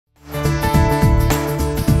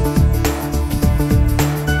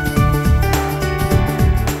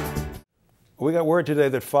got word today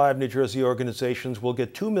that 5 New Jersey organizations will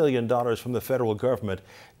get $2 million from the federal government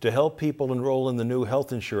to help people enroll in the new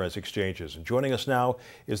health insurance exchanges. And joining us now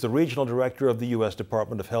is the Regional Director of the U.S.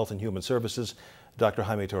 Department of Health and Human Services, Dr.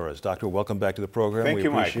 Jaime Torres. Doctor, welcome back to the program. Thank you,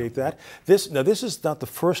 Mike. We appreciate that. This is not the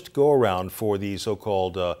first go-around for these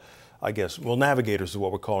so-called, navigators is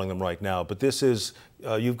what we're calling them right now. But this is,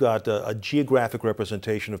 you've got a geographic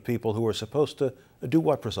representation of people who are supposed to do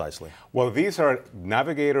what precisely? Well, these are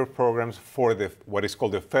navigator programs for what is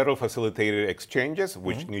called the Federal Facilitated Exchanges,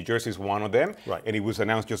 which New Jersey is one of them. Right. And it was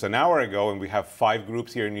announced just an hour ago, and we have 5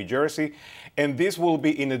 groups here in New Jersey. And this will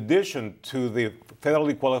be in addition to the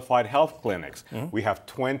federally qualified health clinics. We have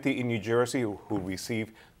 20 in New Jersey who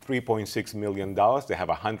receive $3.6 million. They have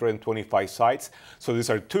 125 sites. So these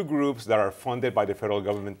are 2 groups that are funded by the federal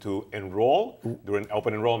government to enroll during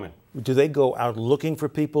open enrollment. Do they go out looking for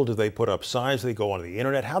people? Do they put up signs? Do they go onto the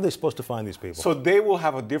internet? How are they supposed to find these people? So they will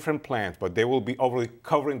have a different plan, but they will be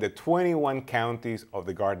covering the 21 counties of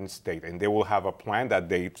the Garden State. And they will have a plan that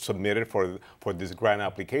they submitted for this grant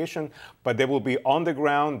application. But they will be on the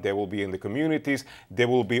ground. They will be in the communities. They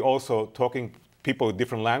will be also talking people with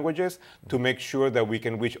different languages to make sure that we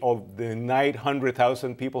can reach all the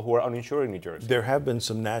 900,000 people who are uninsured in New Jersey. There have been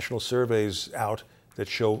some national surveys out that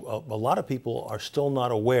show a lot of people are still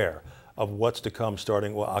not aware of what's to come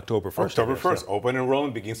starting October 1st. October 1st. Open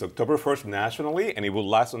enrollment begins October 1st nationally, and it will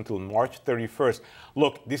last until March 31st.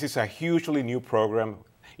 Look, this is a hugely new program.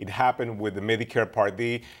 It happened with the Medicare Part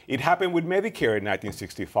D. It happened with Medicare in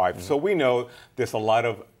 1965. So we know there's a lot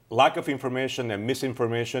of lack of information and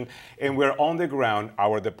misinformation, and we're on the ground,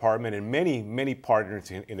 our department and many, many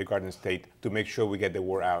partners in the Garden State to make sure we get the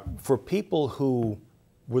word out. For people who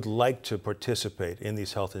would like to participate in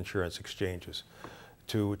these health insurance exchanges,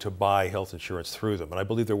 to buy health insurance through them, and I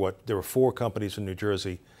believe there were 4 companies in New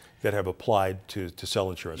Jersey that have applied to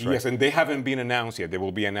sell insurance, right? Yes, and they haven't been announced yet. They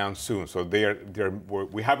will be announced soon. So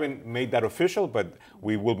we haven't made that official, but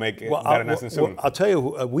we will make that announcement soon. I'll tell you,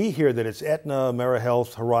 we hear that it's Aetna,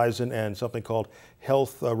 AmeriHealth, Horizon, and something called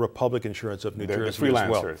Health Republic Insurance of New Jersey the as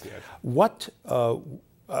well. Yes. What,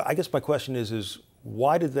 I guess my question is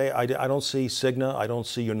why did they, I don't see Cigna, I don't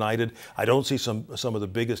see United, I don't see some of the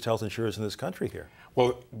biggest health insurers in this country here.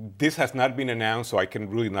 Well, this has not been announced, so I can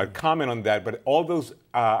really not comment on that, but all those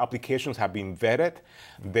applications have been vetted.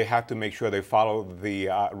 They have to make sure they follow the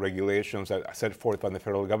regulations that are set forth by the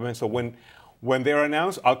federal government. So when they're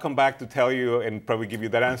announced, I'll come back to tell you and probably give you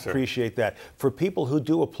that answer. Appreciate that. For people who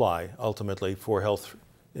do apply, ultimately, for health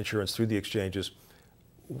insurance through the exchanges,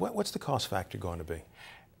 what's the cost factor going to be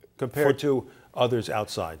compared to others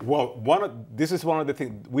outside? Well, this is one of the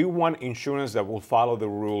things. We want insurance that will follow the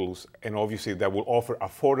rules and obviously that will offer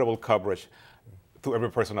affordable coverage to every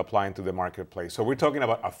person applying to the marketplace. So we're talking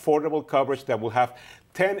about affordable coverage that will have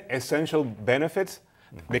 10 essential benefits.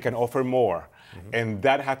 They can offer more. And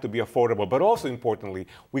that had to be affordable. But also importantly,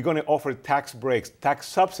 we're going to offer tax breaks, tax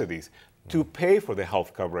subsidies to pay for the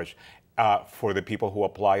health coverage for the people who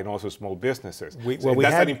apply and also small businesses.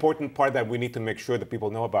 That's an important part that we need to make sure that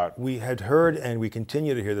people know about. We had heard and we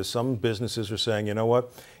continue to hear that some businesses are saying, you know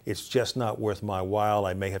what, it's just not worth my while.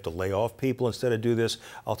 I may have to lay off people instead of do this.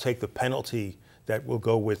 I'll take the penalty that will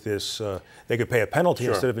go with this. They could pay a penalty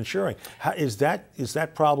instead of insuring. Is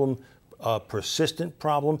that problem a persistent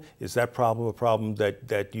problem? Is that problem a problem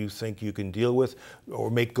that you think you can deal with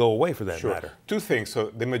or make go away for that matter? 2 things.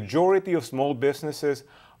 So the majority of small businesses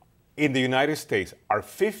in the United States are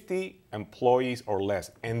 50 employees or less,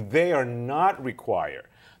 and they are not required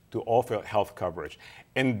to offer health coverage.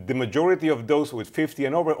 And the majority of those with 50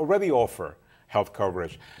 and over already offer health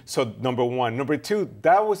coverage. So number 1. Number 2,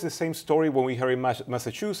 that was the same story when we heard in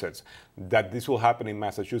Massachusetts, that this will happen in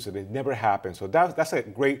Massachusetts. It never happened. So that's a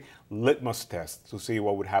great litmus test to see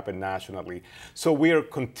what would happen nationally. So we are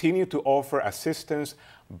continuing to offer assistance,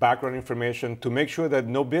 background information to make sure that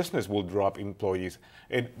no business will drop employees.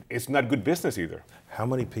 It's not good business either. How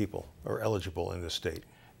many people are eligible in this state?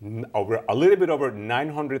 A little bit over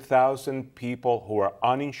 900,000 people who are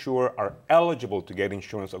uninsured are eligible to get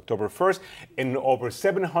insurance October 1st, and over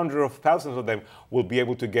 700,000 of them will be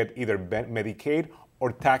able to get either Medicaid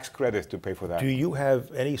or tax credits to pay for that. Do you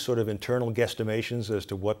have any sort of internal guesstimations as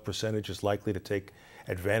to what percentage is likely to take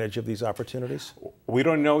advantage of these opportunities? We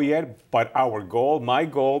don't know yet, but our goal, my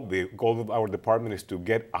goal, the goal of our department is to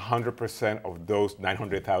get 100% of those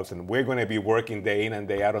 900,000. We're going to be working day in and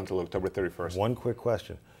day out until October 31st. One quick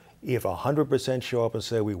question. if 100% show up and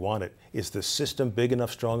say we want it, is the system big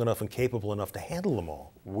enough, strong enough, and capable enough to handle them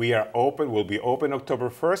all? We are open. We'll be open October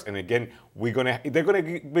 1st. And again, they're going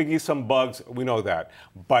to give some bugs. We know that.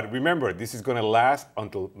 But remember, this is going to last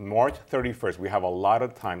until March 31st. We have a lot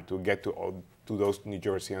of time to get to those New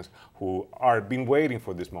Jerseyans who are been waiting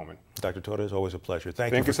for this moment. Dr. Torres, always a pleasure.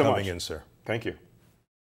 Thank you so for coming much. in, sir. Thank you.